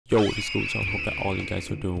Yo, what is good? So I hope that all you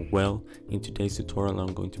guys are doing well. In today's tutorial,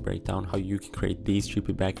 I'm going to break down how you can create these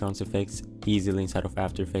trippy backgrounds effects easily inside of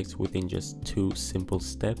After Effects within just 2 simple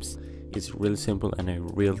steps. It's really simple and a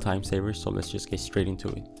real time saver, so let's just get straight into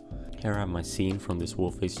it. Here I have my scene from this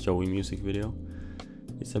Wolf-Faced Joey music video.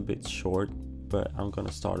 It's a bit short, but I'm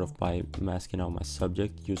gonna start off by masking out my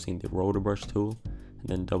subject using the rotor brush tool, and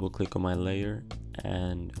then double click on my layer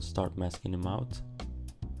and start masking him out.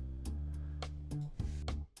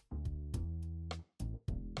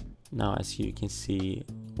 Now, as you can see,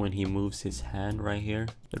 when he moves his hand right here,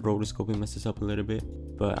 the rotoscoping messes up a little bit,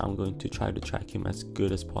 but I'm going to try to track him as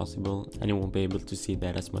good as possible, and you won't be able to see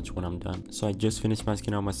that as much when I'm done. So I just finished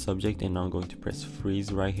masking out my subject, and now I'm going to press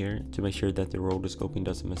freeze right here to make sure that the rotoscoping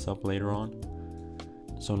doesn't mess up later on.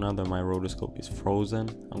 So now that my rotoscope is frozen,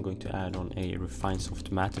 I'm going to add on a refine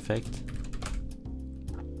soft matte effect,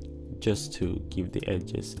 just to give the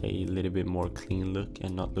edges a little bit more clean look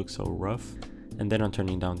and not look so rough. And then I'm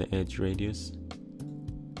turning down the edge radius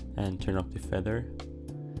and turn up the feather.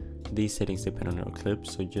 These settings depend on your clip,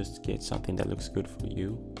 so just get something that looks good for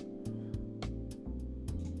you.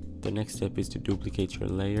 The next step is to duplicate your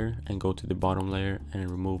layer and go to the bottom layer and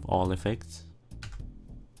remove all effects.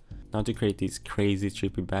 Now, to create these crazy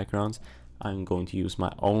trippy backgrounds, I'm going to use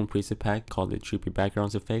my own preset pack called the Trippy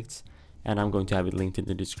Backgrounds Effects, and I'm going to have it linked in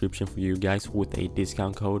the description for you guys with a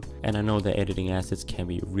discount code. And I know that editing assets can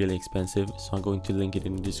be really expensive, so I'm going to link it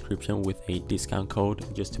in the description with a discount code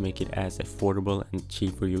just to make it as affordable and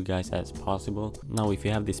cheap for you guys as possible. Now, if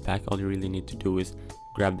you have this pack, all you really need to do is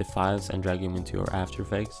grab the files and drag them into your After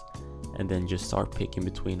Effects, and then just start picking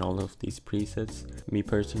between all of these presets. Me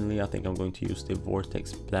personally, I think I'm going to use the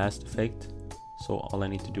Vortex Blast effect. So all I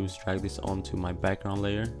need to do is drag this onto my background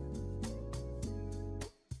layer.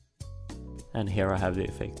 And here I have the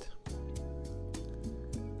effect.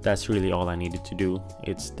 That's really all I needed to do.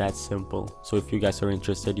 It's that simple. So if you guys are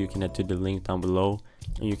interested, you can head to the link down below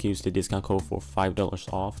and you can use the discount code for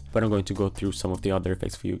 $5 off. But I'm going to go through some of the other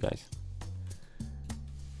effects for you guys.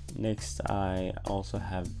 Next, I also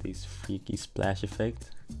have this freaky splash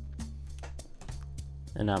effect.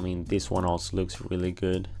 And I mean, this one also looks really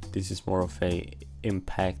good. This is more of a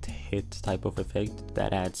impact hit type of effect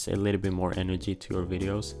that adds a little bit more energy to your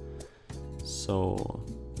videos. So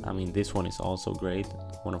I mean, this one is also great,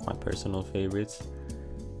 one of my personal favorites,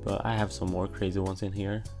 but I have some more crazy ones in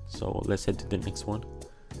here, so let's head to the next one.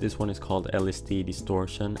 This one is called LSD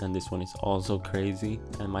Distortion, and this one is also crazy.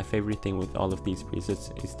 And my favorite thing with all of these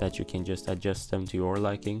presets is that you can just adjust them to your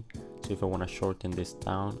liking. So if I want to shorten this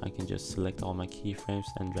down, I can just select all my keyframes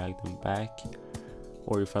and drag them back,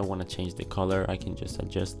 or if I want to change the color, I can just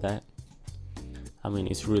adjust that. I mean,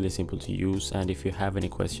 it's really simple to use, and if you have any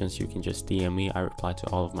questions, you can just DM me. I reply to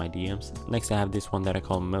all of my DMs. Next, I have this one that I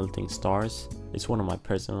call Melting Stars. It's one of my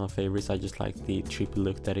personal favorites. I just like the trippy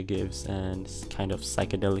look that it gives and kind of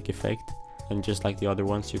psychedelic effect. And just like the other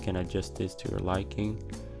ones, you can adjust this to your liking.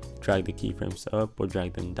 Drag the keyframes up or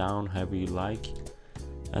drag them down, however you like.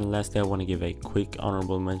 And lastly, I want to give a quick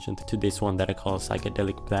honorable mention to this one that I call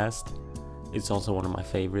Psychedelic Blast. It's also one of my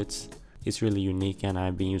favorites. It's really unique, and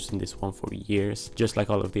I've been using this one for years. Just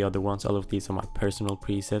like all of the other ones, all of these are my personal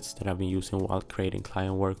presets that I've been using while creating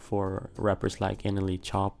client work for rappers like NLE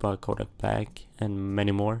Choppa, Kodak Black, and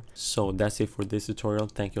many more. So that's it for this tutorial.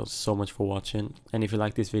 Thank you all so much for watching. And if you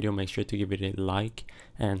like this video, make sure to give it a like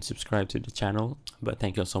and subscribe to the channel. But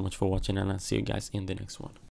thank you all so much for watching, and I'll see you guys in the next one.